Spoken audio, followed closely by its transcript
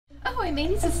my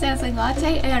mate's a Sizzling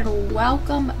Latte, and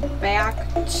welcome back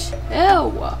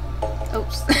to...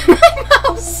 Oops, my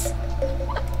mouse!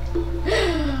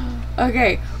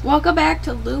 Okay, welcome back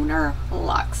to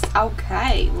LunarLux.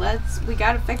 Okay, we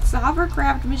gotta fix the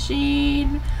hovercraft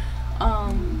machine.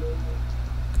 Oh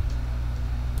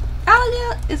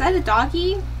yeah, is that a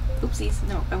doggy? Oopsies,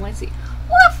 no, I wanna see.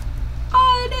 Woof!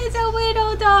 Oh, it is a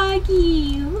little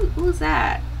doggy! Who's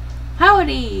that?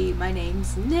 Howdy, my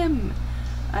name's Nim.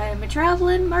 I'm a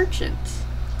traveling merchant.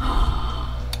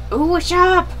 Ooh, a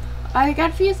shop! I got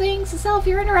a few things to sell if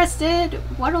you're interested.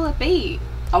 What'll it be?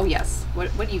 Oh yes,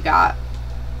 what do you got?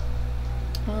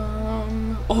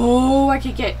 Oh, I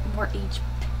could get more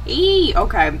HP.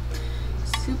 Okay.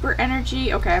 Super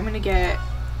energy. Okay, I'm gonna get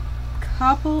a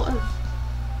couple of...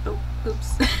 Oh,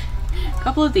 oops. A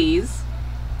couple of these.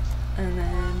 And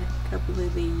then a couple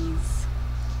of these.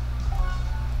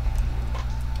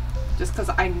 Just because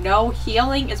I know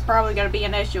healing is probably going to be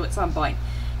an issue at some point.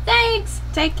 Thanks!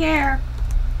 Take care!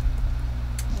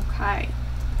 Okay.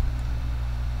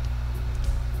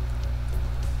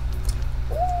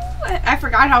 Ooh, I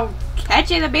forgot how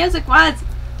catchy the music was!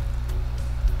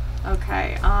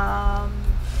 Okay, oh,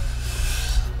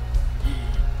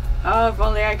 if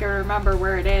only I could remember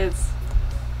where it is.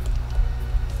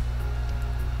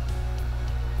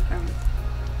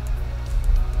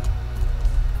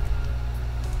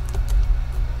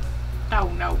 Oh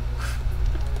no.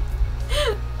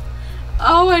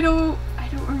 Oh, I don't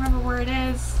remember where it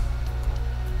is.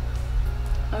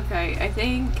 Okay, I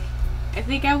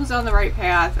think I was on the right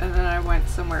path and then I went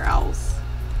somewhere else.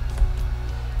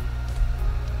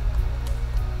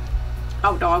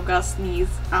 Oh no, I'm gonna sneeze.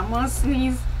 I'm gonna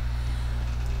sneeze.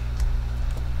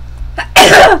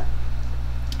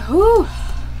 Ooh.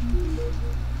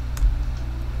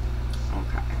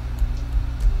 Okay.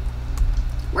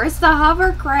 Where's the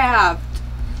hovercraft?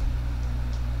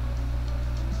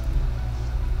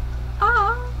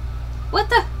 Ah, what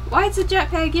the? Why is the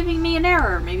jetpack giving me an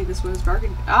error? Maybe this one's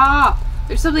broken. Ah,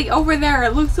 there's something over there.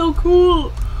 It looks so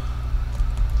cool.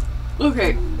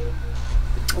 Okay.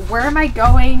 Where am I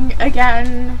going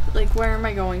again? Like, where am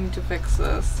I going to fix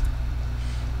this?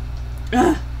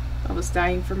 Ugh. Almost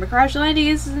dying from a crash landing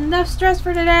is enough stress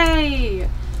for today.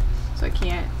 So I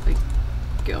can't, like,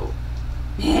 go.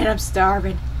 Man, I'm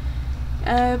starving.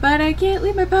 But I can't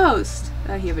leave my post.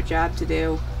 I have a job to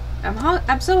do.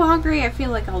 I'm so hungry, I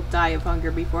feel like I'll die of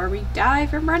hunger before we die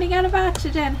from running out of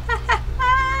oxygen. Ha ha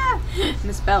ha!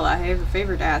 Miss Bella, I have a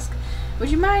favor to ask. Would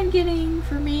you mind getting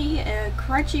for me a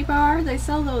crunchy bar? They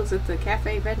sell those at the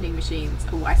cafe vending machines.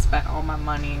 Oh, I spent all my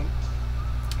money.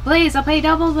 Please, I'll pay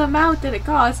double the amount that it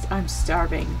cost. I'm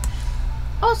starving.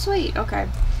 Oh, sweet. Okay.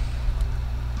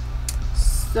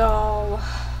 So,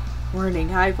 warning,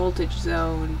 high voltage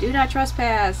zone. Do not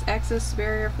trespass. Access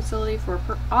barrier facility for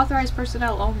authorized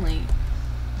personnel only.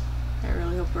 I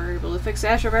really hope we're able to fix the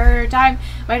astral barrier in time.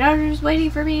 My daughter's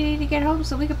waiting for me to get home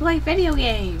so we can play video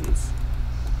games.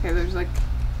 Okay, there's like...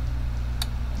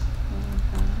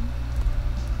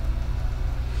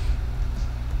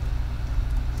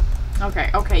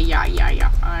 Okay, yeah.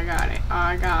 I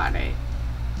got it.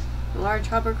 The large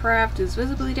hovercraft is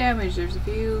visibly damaged. There's a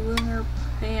few lunar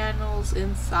panels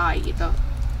inside.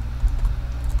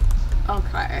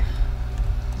 Okay.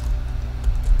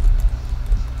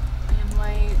 I'm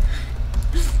like...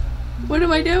 What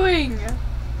am I doing?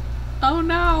 Oh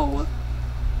no!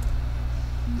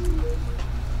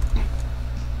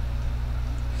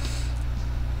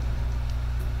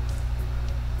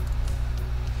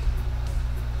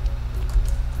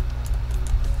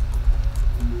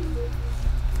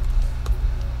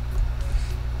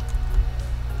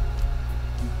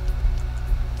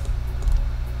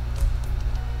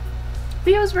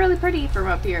 Feels really pretty from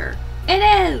up here. It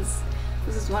is!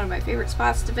 This is one of my favorite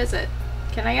spots to visit.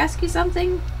 Can I ask you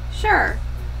something? Sure.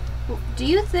 Do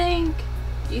you think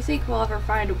we'll ever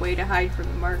find a way to hide from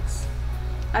the marks?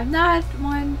 I'm not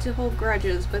one to hold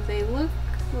grudges, but they look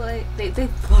like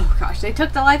oh gosh, they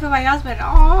took the life of my husband.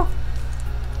 Oh,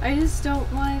 I just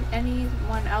don't want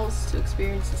anyone else to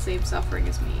experience the same suffering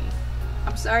as me.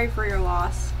 I'm sorry for your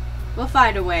loss. We'll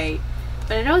find a way,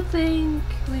 but I don't think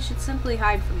we should simply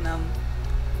hide from them.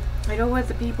 I don't want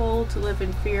the people to live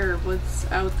in fear of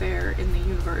what's out there in the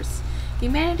universe.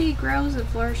 Humanity grows and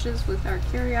flourishes with our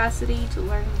curiosity to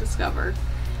learn and discover.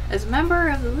 As a member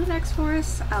of the Lunar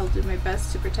Force, I'll do my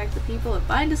best to protect the people and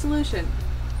find a solution.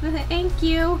 Thank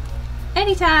you.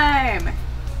 Anytime!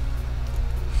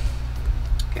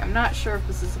 Okay, I'm not sure if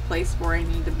this is a place where I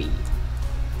need to be.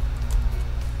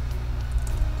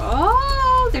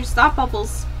 Oh, there's thought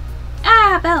bubbles.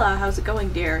 Ah, Bella, how's it going,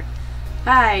 dear?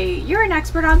 Hi, you're an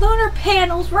expert on lunar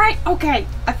panels, right? Okay,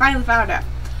 I finally found it.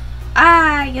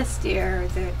 Ah, yes, dear.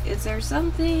 Is there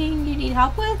something you need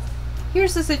help with?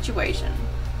 Here's the situation.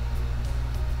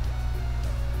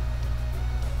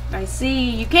 I see.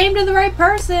 You came to the right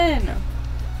person.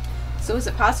 So is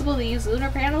it possible to use lunar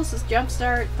panels to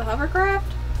jumpstart the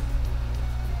hovercraft?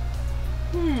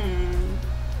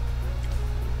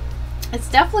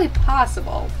 It's definitely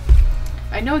possible.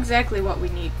 I know exactly what we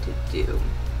need to do.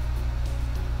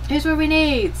 Here's what we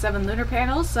need. 7 lunar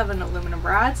panels, 7 aluminum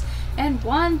rods, and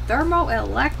 1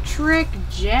 thermoelectric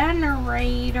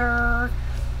generator.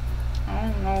 I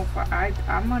don't know if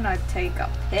I'm gonna take a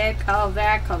pic of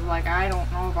that because, like, I don't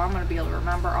know if I'm gonna be able to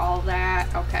remember all that.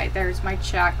 Okay, there's my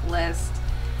checklist.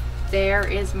 There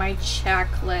is my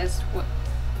checklist.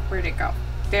 Where'd it go?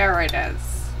 There it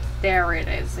is. There it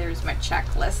is. There's my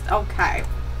checklist. Okay.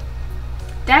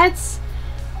 That's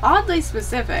oddly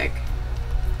specific,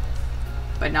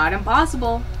 but not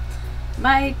impossible.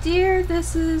 My dear,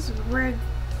 this is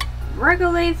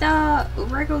Regolithia.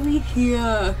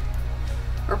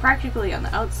 We're practically on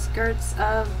the outskirts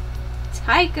of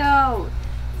Tycho,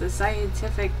 the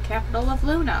scientific capital of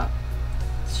Luna.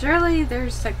 Surely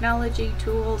there's technology,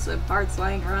 tools, and parts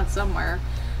lying around somewhere.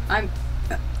 I'm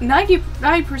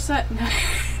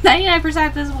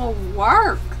 99% this will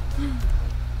work.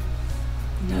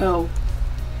 No.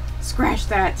 Scratch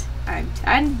that. I'm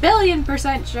 10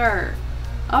 billion% sure.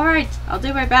 Alright, I'll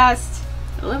do my best.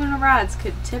 Aluminum rods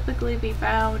could typically be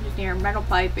found near metal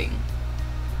piping.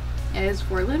 As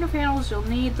for lunar panels, you'll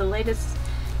need the latest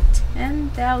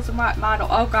 10,000 watt model.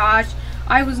 Oh gosh,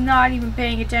 I was not even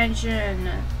paying attention.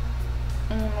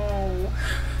 Oh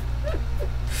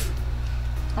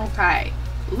no. Okay,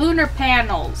 lunar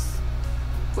panels.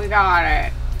 We got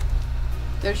it.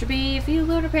 There should be a few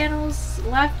lunar panels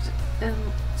left in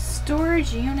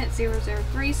storage unit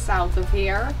 003 south of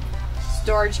here.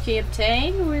 Storage key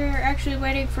obtained. We're actually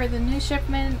waiting for the new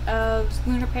shipment of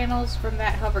lunar panels from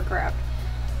that hovercraft.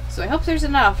 So I hope there's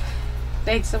enough.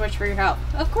 Thanks so much for your help.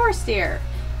 Of course, dear.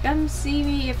 Come see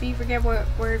me if you forget where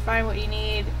to find what you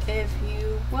need. If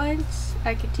you want,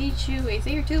 I can teach you a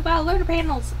thing or two about lunar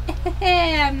panels.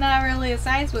 I'm not really a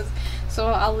science whiz, so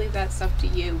I'll leave that stuff to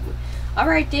you.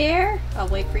 Alright, dear. I'll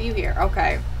wait for you here.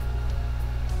 Okay.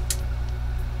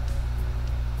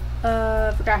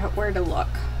 Forgot where to look.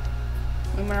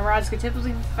 Lunar rods can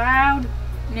typically be found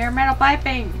near metal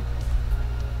piping.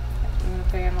 Lunar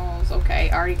panels.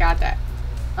 Okay, already got that.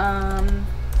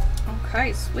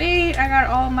 Okay, sweet. I got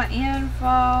all my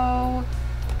info.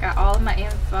 Got all of my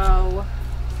info.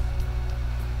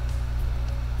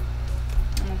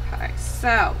 Okay,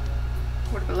 so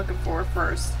what are we looking for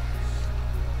first?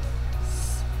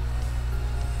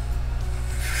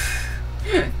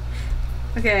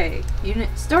 Okay,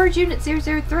 storage unit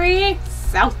 003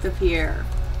 south of here.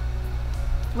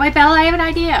 Wait, Bella, I have an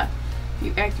idea. If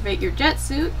you activate your jet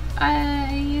suit,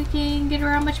 you can get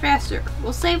around much faster.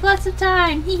 We'll save lots of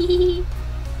time.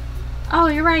 Oh,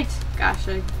 you're right. Gosh,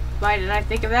 why didn't I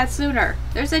think of that sooner?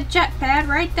 There's a jet pad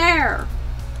right there.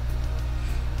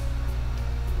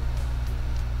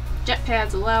 Jet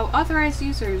pads allow authorized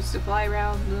users to fly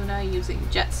around Luna using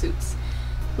jet suits.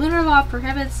 Lunar law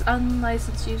prohibits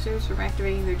unlicensed users from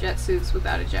activating their jet suits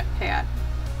without a jet pad.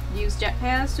 Use jet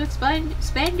pads to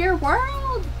expand your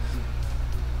world!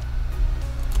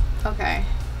 Okay.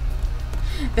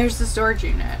 There's the storage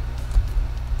unit.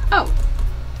 Oh!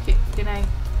 Okay, can I...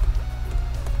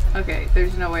 Okay,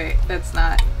 there's no way. That's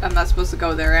not... I'm not supposed to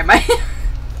go there, am I?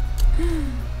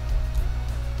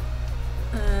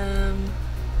 I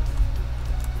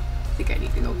think I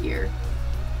need to go here.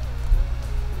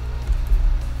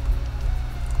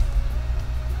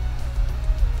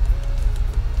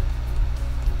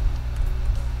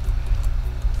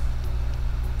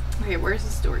 Okay, where's the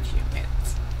storage unit?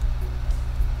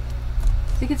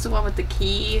 I think it's the one with the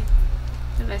key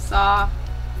that I saw.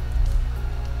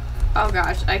 Oh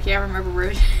gosh, I can't remember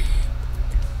where it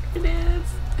is.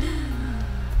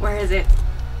 Where is it?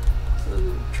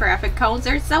 Ooh, traffic cones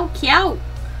are so cute!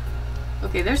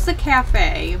 Okay, there's the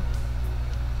cafe.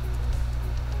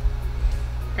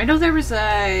 I know there was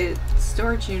a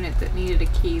storage unit that needed a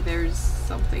key. There's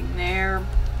something there.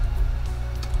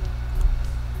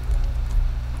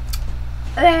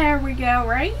 There we go,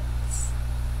 right?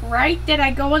 Right? Did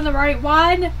I go in the right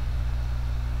one?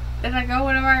 Did I go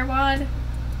in the right one?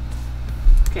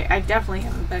 Okay, I definitely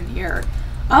haven't been here.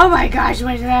 Oh my gosh,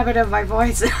 what happened to my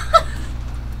voice?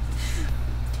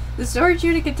 The storage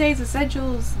unit contains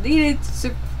essentials needed to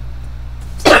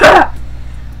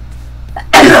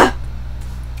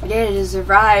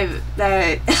survive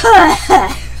that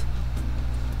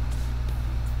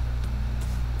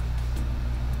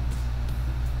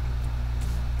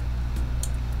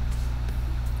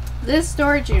This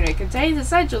storage unit contains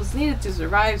essentials needed to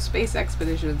survive space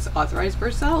expeditions. Authorized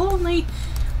personnel only.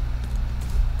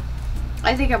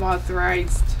 I think I'm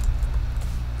authorized.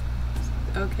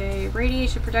 Okay,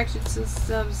 radiation protection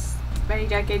systems many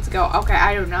decades ago. Okay,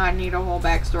 I do not need a whole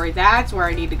backstory. That's where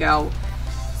I need to go.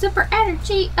 Super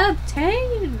energy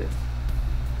obtained.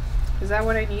 Is that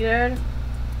what I needed?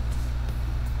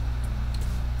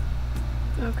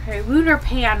 Okay, lunar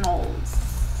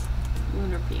panels.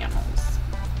 Lunar panels.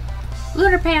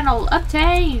 Lunar panel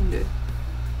obtained.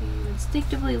 You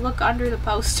instinctively look under the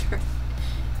poster.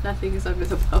 Nothing is under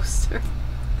the poster.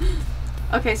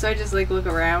 Okay, so I just like look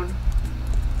around.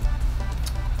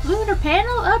 Lunar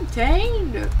panel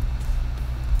obtained.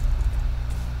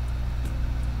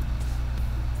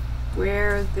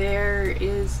 Where there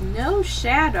is no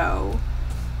shadow,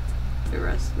 the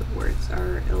rest of the words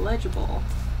are illegible.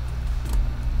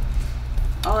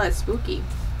 Oh, that's spooky.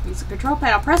 Use the control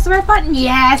panel. Press the right button.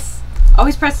 Yes!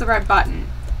 Always press the right button.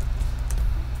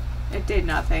 It did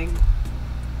nothing.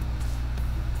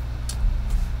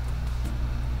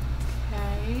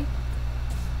 Okay.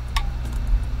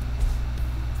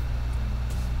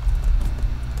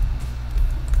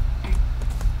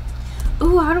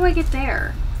 Ooh, how do I get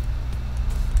there?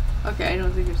 Okay, I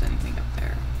don't think there's anything up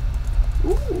there.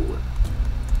 Ooh.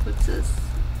 What's this?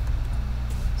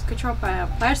 It's control panel.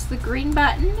 Press the green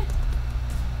button.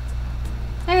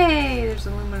 Hey, there's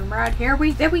an aluminum rod here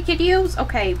that we could use.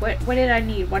 Okay, what did I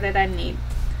need? What did I need?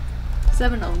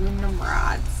 7 aluminum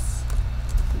rods.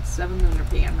 And 7 lunar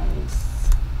panels.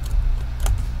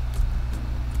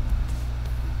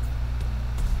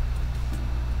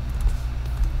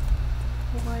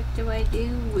 What do I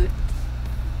do?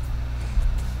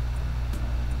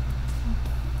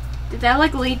 Did that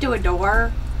like lead to a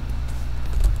door?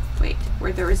 Wait,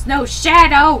 where there is no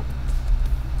shadow!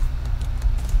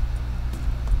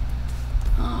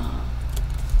 Oh.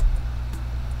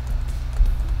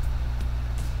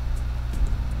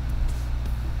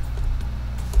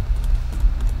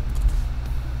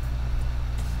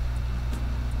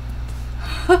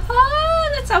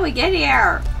 That's how we get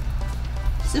here!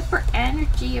 Super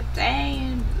energy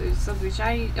obtained. There's something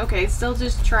shiny. Okay, it's still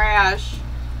just trash.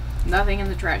 Nothing in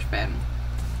the trash bin.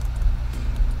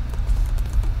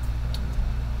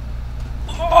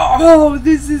 Oh,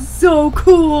 this is so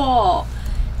cool!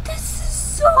 This is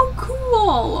so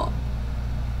cool!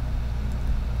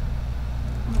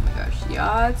 Oh my gosh,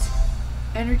 yachts.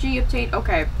 Energy obtained.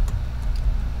 Okay.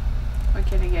 What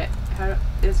can I get?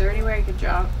 Is there any way I can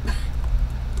jump?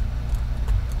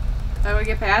 How do I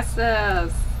get past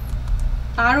this?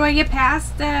 How do I get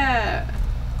past it?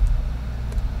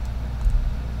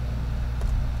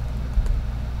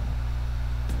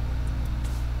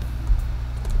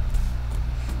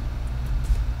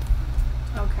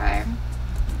 Okay.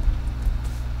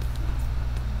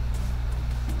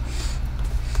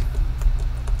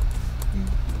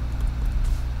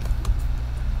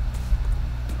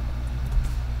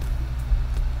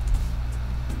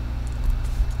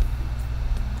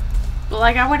 But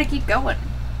like, I want to keep going.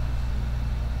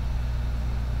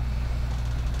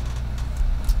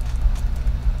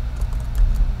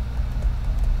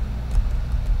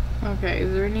 Okay,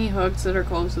 is there any hooks that are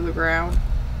close to the ground?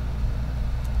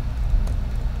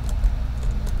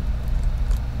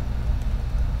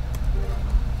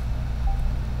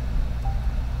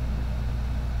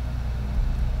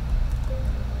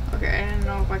 Okay, I didn't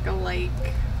know if I could like...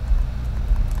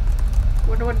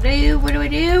 What do I do? What do I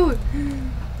do?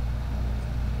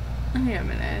 Wait a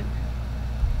minute.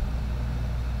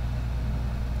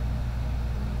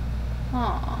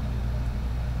 Huh.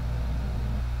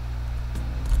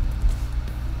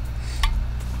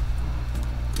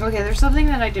 Okay, there's something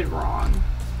that I did wrong.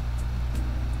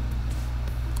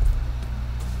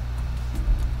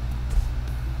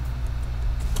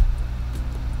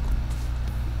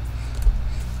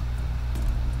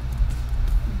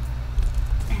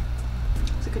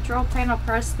 So control panel,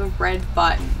 press the red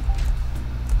button.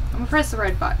 I'm gonna press the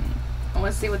red button. I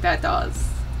wanna see what that does.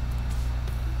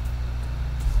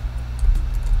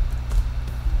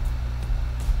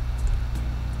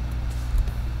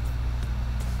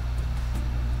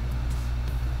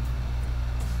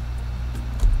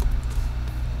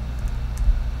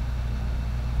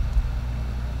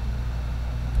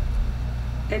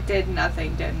 It did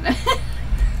nothing, didn't it?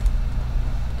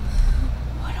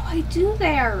 What do I do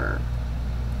there?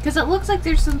 Because it looks like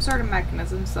there's some sort of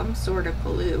mechanism, some sort of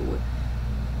clue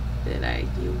that I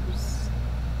use.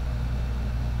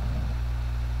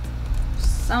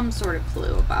 Some sort of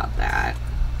clue about that.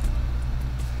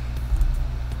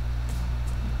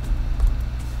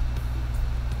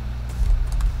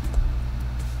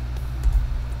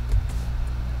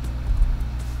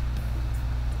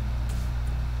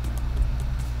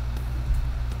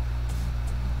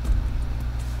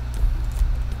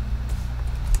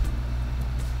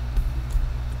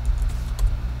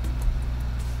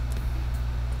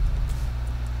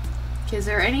 Is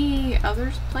there any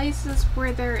other places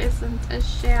where there isn't a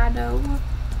shadow?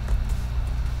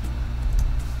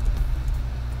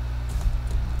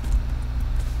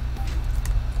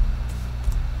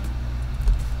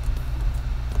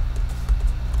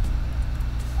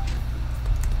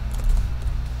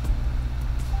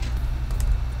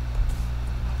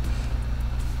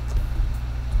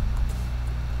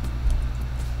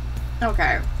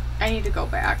 Okay, I need to go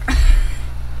back.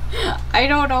 I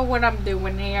don't know what I'm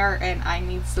doing here, and I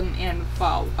need some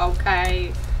info,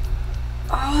 okay?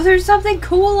 Oh, there's something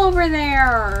cool over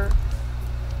there!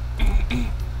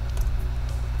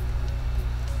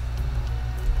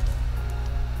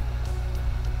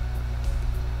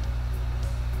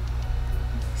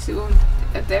 So,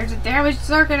 if there's a damaged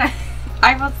circuit,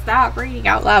 I will stop reading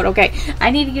out loud. Okay, I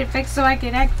need to get fixed so I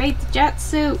can activate the jet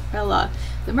suit. Bella,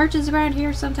 the merchants around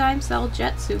here sometimes sell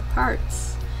jet suit parts.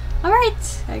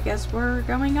 Alright, I guess we're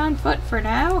going on foot for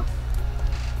now.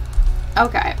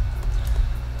 Okay.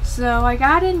 So I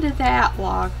got into that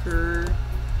locker.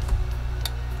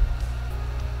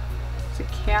 It's a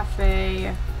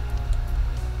cafe.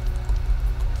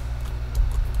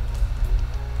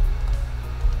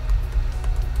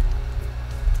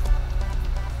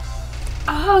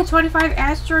 Oh, 25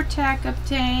 astrotech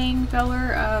obtained.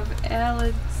 Color of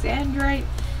Alexandrite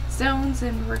stones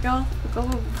and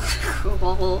regolitha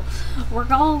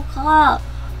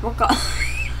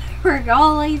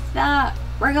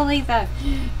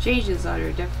changes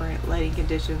under different lighting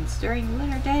conditions. During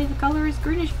lunar day, the color is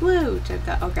greenish blue.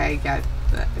 Okay, got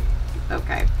that.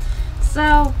 Okay,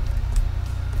 so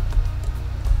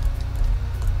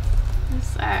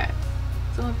what's that?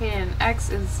 Someone painted an X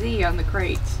and Z on the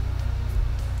crate.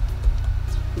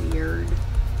 It's weird.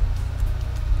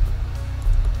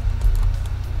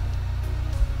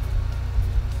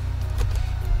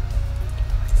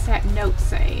 That note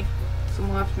say?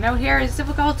 Someone left a note here. It's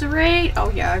difficult to read. Oh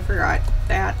yeah, I forgot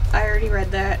that. I already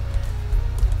read that.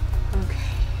 Okay.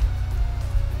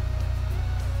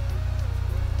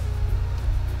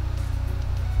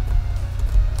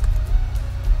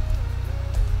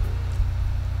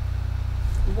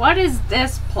 What is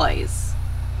this place?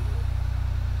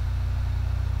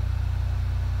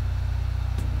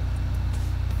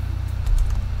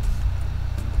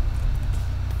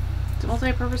 It's a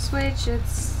multi-purpose switch.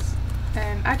 It's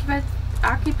an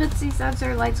occupancy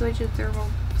sensor, light switch, and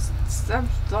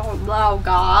oh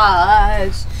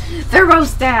gosh,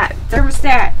 thermostat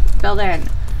built in.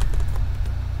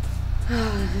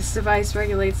 This device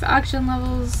regulates the oxygen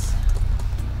levels.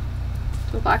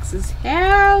 Toolbox is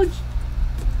huge.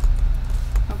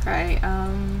 Okay,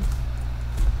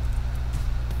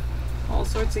 all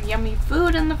sorts of yummy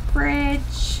food in the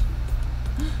fridge.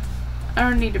 I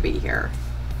don't need to be here.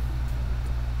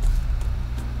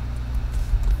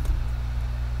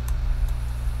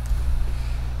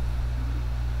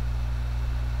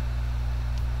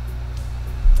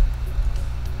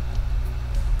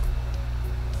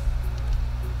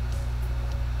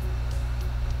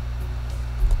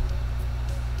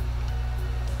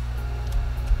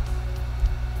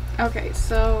 Okay,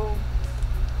 so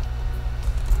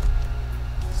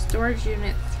storage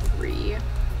unit 3.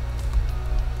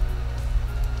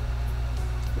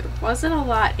 There wasn't a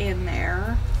lot in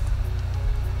there.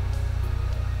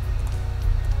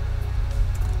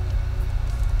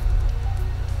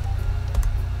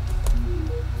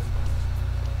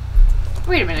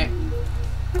 Wait a minute.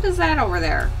 What is that over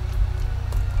there?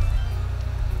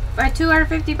 By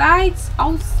 250 bytes?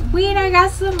 Oh sweet, I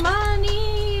got some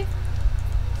money!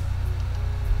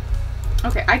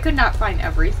 Okay, I could not find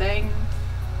everything.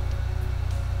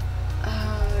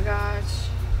 Oh gosh.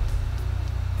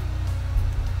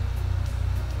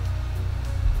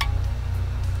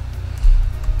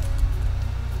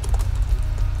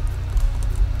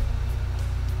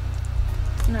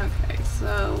 Okay,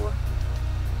 so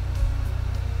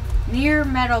near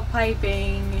metal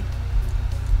piping.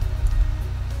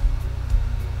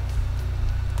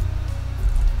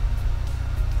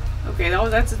 Okay, oh,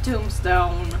 that's a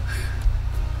tombstone.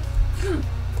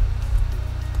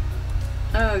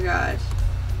 Oh gosh.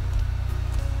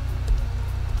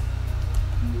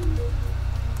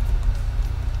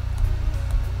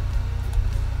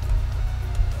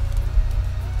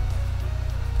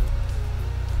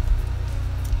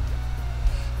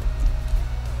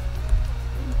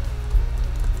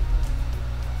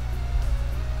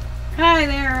 Hi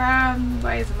there,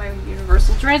 why isn't my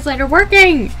universal translator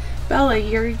working? Bella,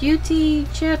 your UT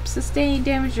chip sustained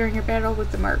damage during your battle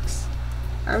with the mercs.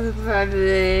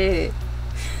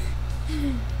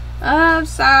 I'm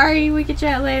sorry, we can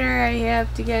chat later. I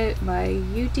have to get my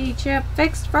UT chip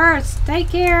fixed first. Take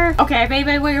care. Okay, I made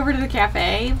my way over to the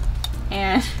cafe,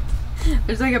 and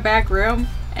there's like a back room,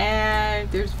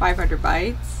 and there's 500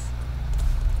 bytes,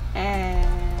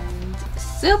 and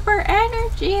super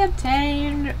energy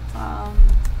obtained.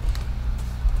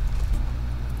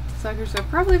 Suckers are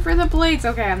probably for the blades.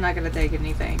 Okay, I'm not gonna take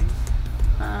anything.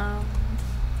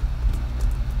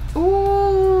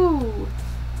 Ooh.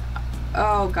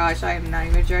 Oh gosh, I am not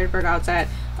even trying to pronounce that.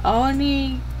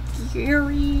 Onigiri.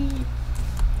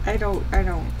 I don't,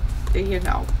 you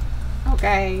know.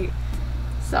 Okay.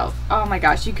 So, oh my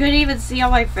gosh, you couldn't even see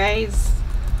on my face.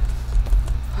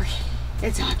 Okay,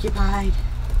 it's occupied.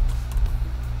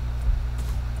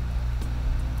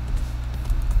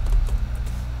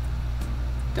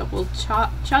 Double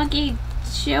chunky,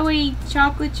 chewy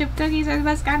chocolate chip cookies are the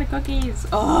best kind of cookies.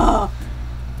 Oh,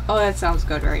 that sounds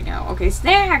good right now. Okay,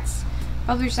 snacks.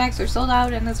 Other snacks are sold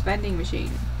out in this vending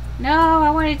machine. No,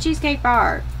 I want a cheesecake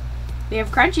bar. They have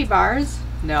crunchy bars.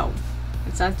 No,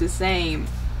 it's not the same.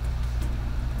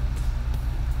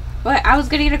 But I was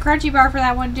gonna get a crunchy bar for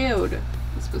that one dude.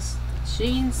 This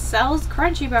machine sells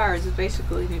crunchy bars. It's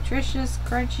basically nutritious,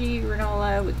 crunchy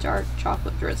granola with dark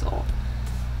chocolate drizzle.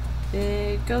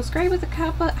 It goes great with a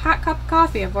hot cup of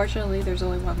coffee. Unfortunately, there's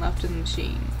only one left in the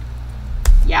machine.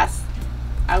 Yes.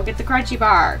 I'll get the crunchy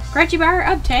bar. Crunchy bar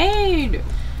obtained!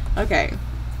 Okay.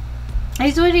 I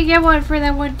just wanted to get one for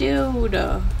that one dude.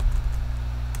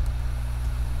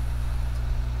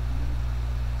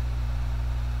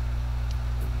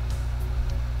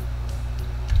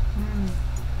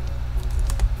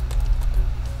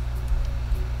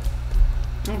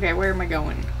 Okay, where am I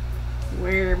going?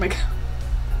 Where am I going?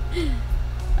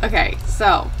 Okay,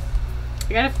 so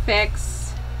I gotta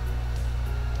fix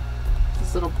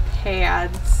these little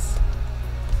pads.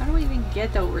 How do we even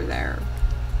get over there?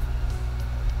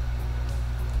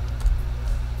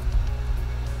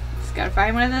 Just gotta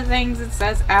find one of the things that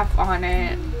says F on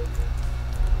it.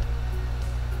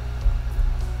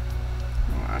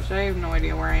 Oh gosh, I have no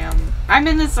idea where I am. I'm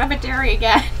in the cemetery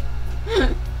again.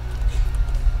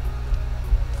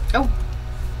 Oh.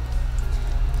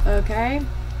 Okay.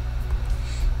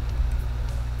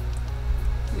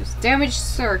 There's damaged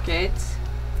circuit.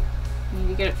 Need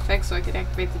to get it fixed so I can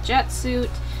activate the jet suit.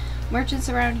 Merchants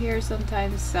around here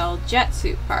sometimes sell jet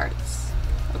suit parts.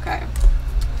 Okay.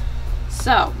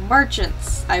 So,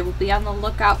 merchants. I will be on the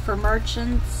lookout for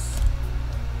merchants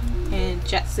and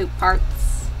jet suit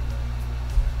parts.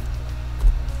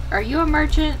 Are you a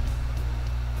merchant?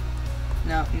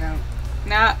 No, no.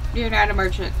 No, you're not a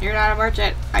merchant. You're not a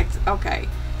merchant. Okay.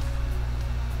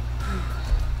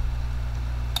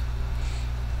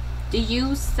 Do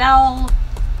you sell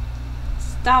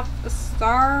stuff? A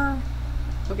star?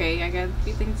 Okay, I got a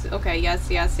few things. Okay, yes.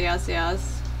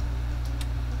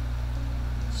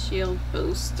 Shield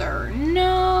booster.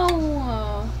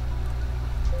 No!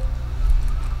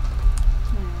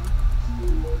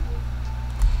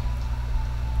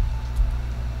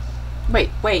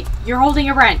 Wait. You're holding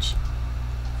a wrench.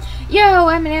 Yo,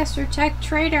 I'm an astrotech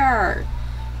trader.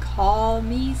 Call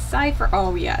me Sci-Fi.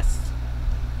 Oh, yes.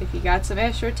 If you got some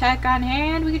astrotech on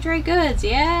hand, we can trade goods,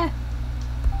 yeah?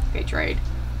 Okay, trade.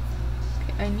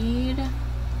 Okay, I need...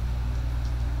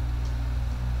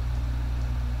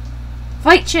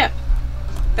 flight chip!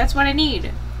 That's what I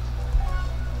need.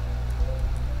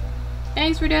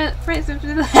 Thanks for the...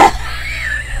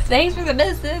 Thanks for the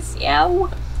business, yo!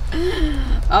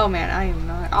 Oh man, I am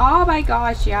not... Oh my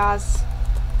gosh, yes.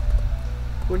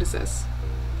 What is this?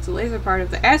 It's a laser part of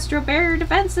the Astro Barrier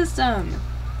Defense System.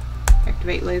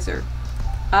 Activate laser.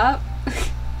 Up.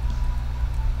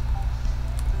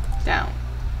 Down.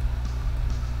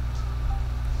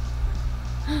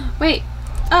 Wait.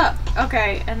 Up.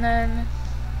 Okay, and then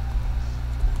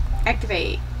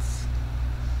activate.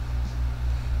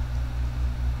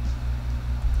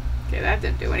 Okay, that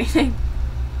didn't do anything.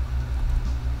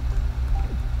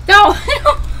 No!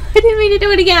 I didn't mean to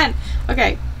do it again.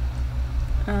 Okay.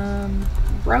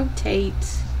 Rotate.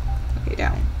 Okay,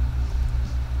 down.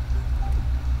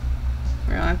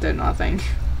 Well, that did nothing.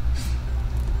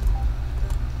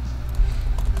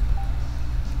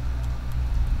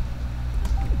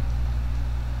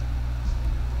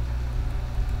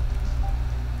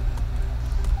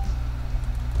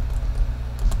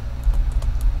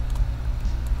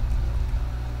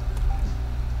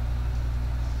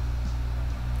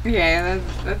 Yeah,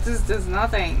 that just does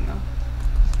nothing.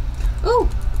 Ooh!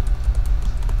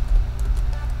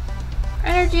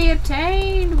 Energy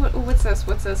obtained! What's this?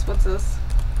 What's this? What's this?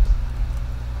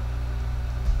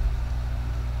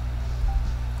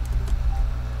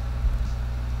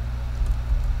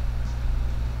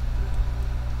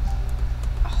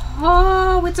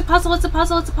 Oh, it's a puzzle, it's a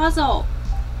puzzle, it's a puzzle.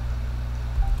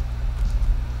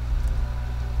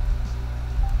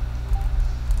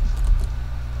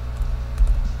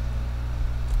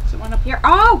 There's one up here.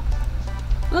 Oh!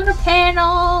 Lunar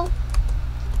panel!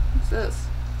 What's this?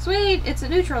 Sweet! It's a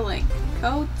neutral link.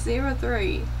 Code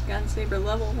 03. Gun saber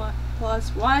level 1 plus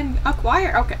 1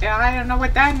 acquire. Okay, I don't know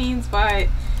what that means, but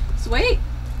sweet!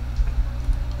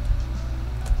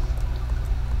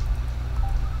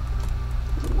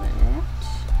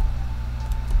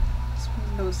 This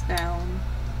window's down.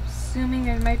 Assuming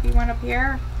there might be one up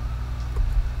here.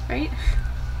 Right?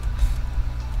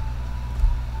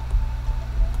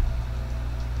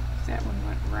 That one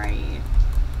went right.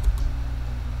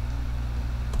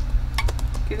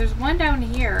 Okay, there's one down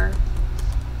here.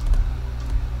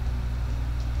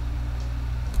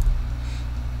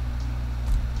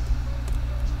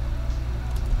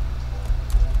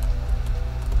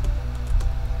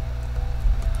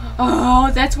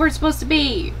 Oh, that's where it's supposed to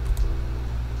be.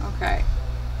 Okay.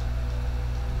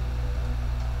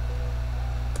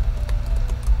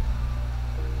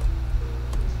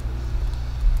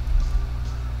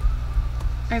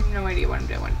 I have no idea what I'm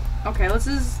doing. Okay, let's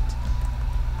just...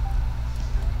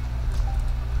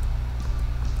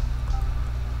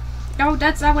 No,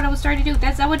 that's not what I was trying to do.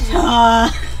 That's not what...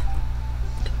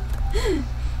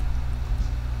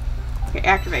 Okay,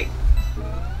 activate.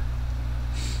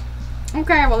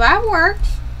 Okay, well that worked.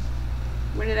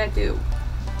 What did that do?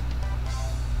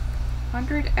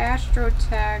 100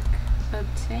 astrotech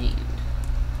obtained.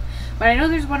 But I know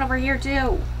there's one over here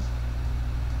too.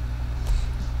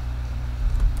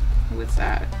 What's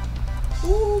that?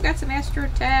 Ooh, got some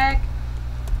astrotech.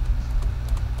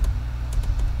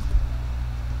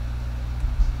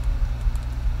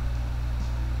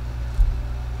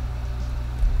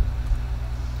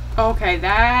 Okay,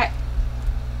 that...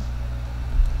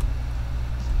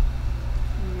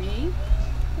 Me?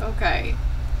 Okay.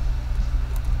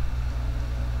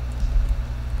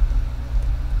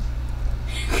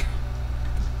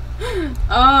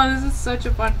 Oh, this is such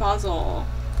a fun puzzle.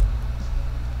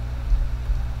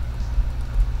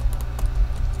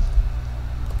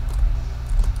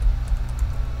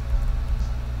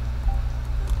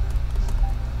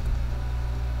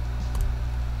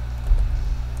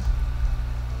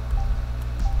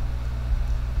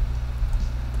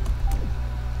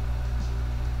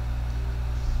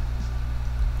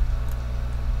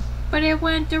 But it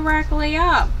went directly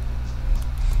up.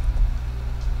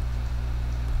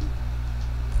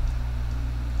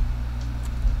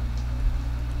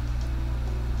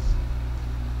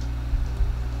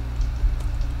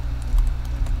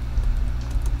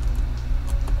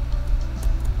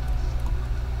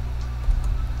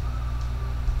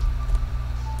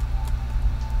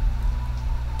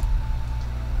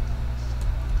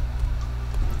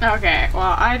 Okay,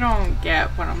 well, I don't get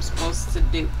what I'm supposed to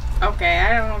do. Okay,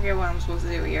 I don't get what I'm supposed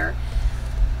to do here.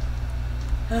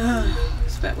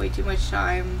 Spent way too much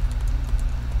time.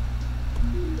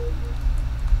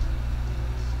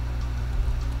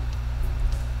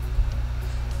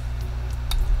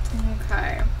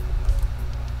 Okay.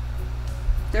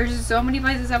 There's just so many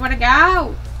places I want to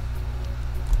go.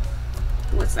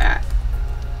 What's that?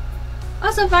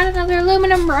 Also found another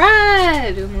aluminum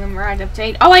rod! Aluminum rod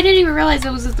obtained. Oh, I didn't even realize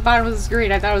it was at the bottom of the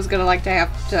screen. I thought I was gonna like to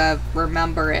have to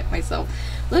remember it myself.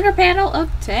 Lunar panel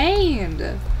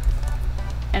obtained!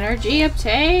 Energy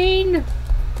obtained!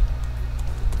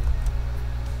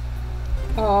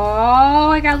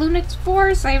 Oh, I got Lunix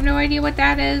Force. I have no idea what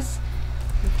that is.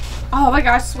 Oh my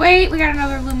gosh, sweet! We got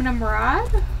another aluminum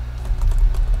rod.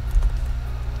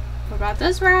 What about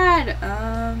this rod?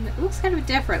 It looks kind of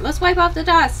different. Let's wipe off the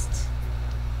dust.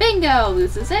 Bingo!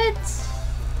 This is it!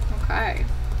 Okay.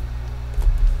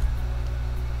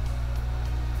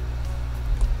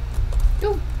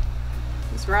 Ooh.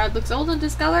 This rod looks old and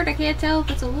discolored. I can't tell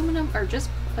if it's aluminum or just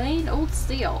plain old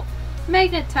steel.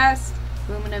 Magnet test.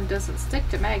 Aluminum doesn't stick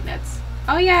to magnets.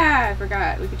 Oh yeah, I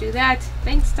forgot. We could do that.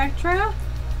 Thanks, Tetra.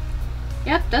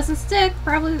 Yep, doesn't stick.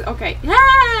 Probably. Okay.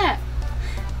 Ah!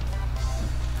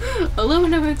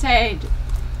 Aluminum obtained.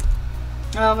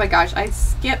 Oh my gosh, I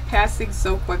skip past things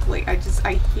so quickly. I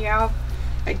have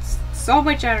so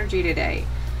much energy today.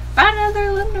 Found another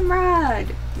aluminum rod.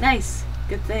 Nice.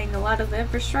 Good thing a lot of the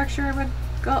infrastructure in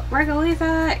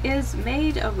Regolitha is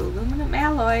made of aluminum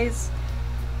alloys.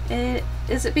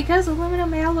 Is it because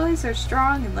aluminum alloys are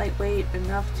strong and lightweight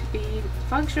enough to be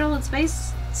functional in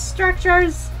space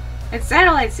structures? And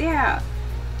satellites, yeah.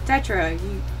 Tetra,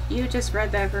 you just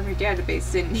read that from your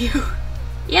database, didn't you?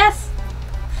 Yes!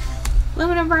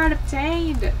 Aluminum rod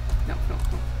obtained! No.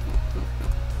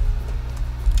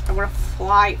 I want to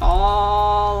fly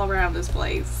all around this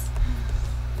place.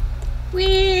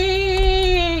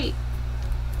 Whee!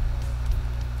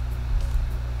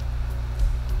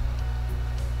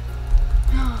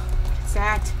 What's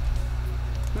that?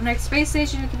 The next space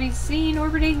station can be seen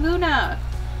orbiting Luna.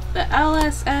 The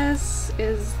LSS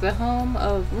is the home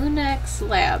of LunarLux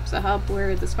Labs, a hub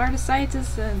where the smartest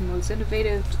scientists and most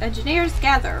innovative engineers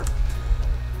gather.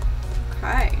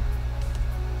 Okay.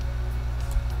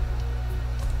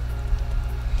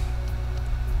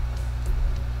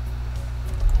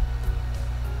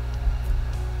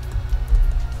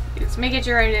 Just making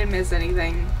sure I didn't miss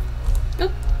anything.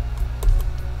 Oop.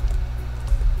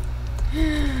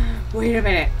 Wait a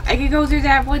minute. I can go through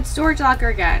that one storage locker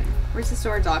again. Where's the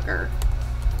storage locker?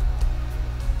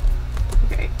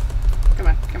 Okay. Come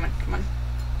on, come on, come on.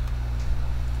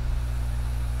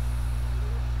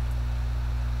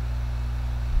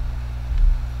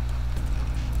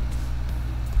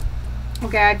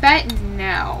 Okay, I bet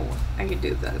now I can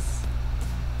do this.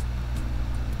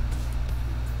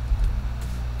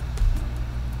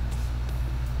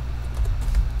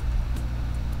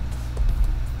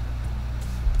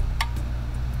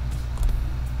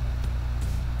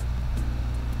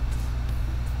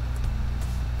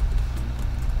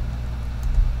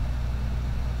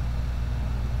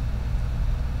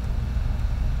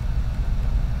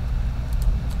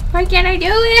 Why can't I do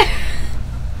it?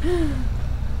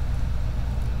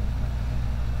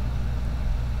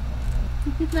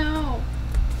 No.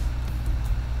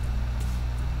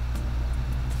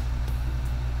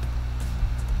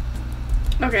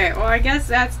 Okay, well I guess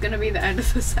that's gonna be the end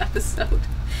of this episode.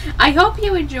 I hope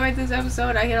you enjoyed this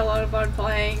episode. I had a lot of fun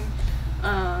playing.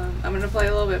 I'm gonna play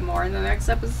a little bit more in the next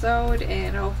episode,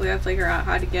 and hopefully I'll figure out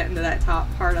how to get into that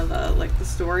top part of the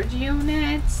storage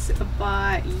units.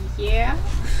 But yeah,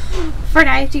 for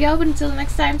now I have to go. But until the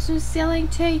next time, smooth sailing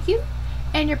to you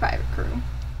and your pirate crew.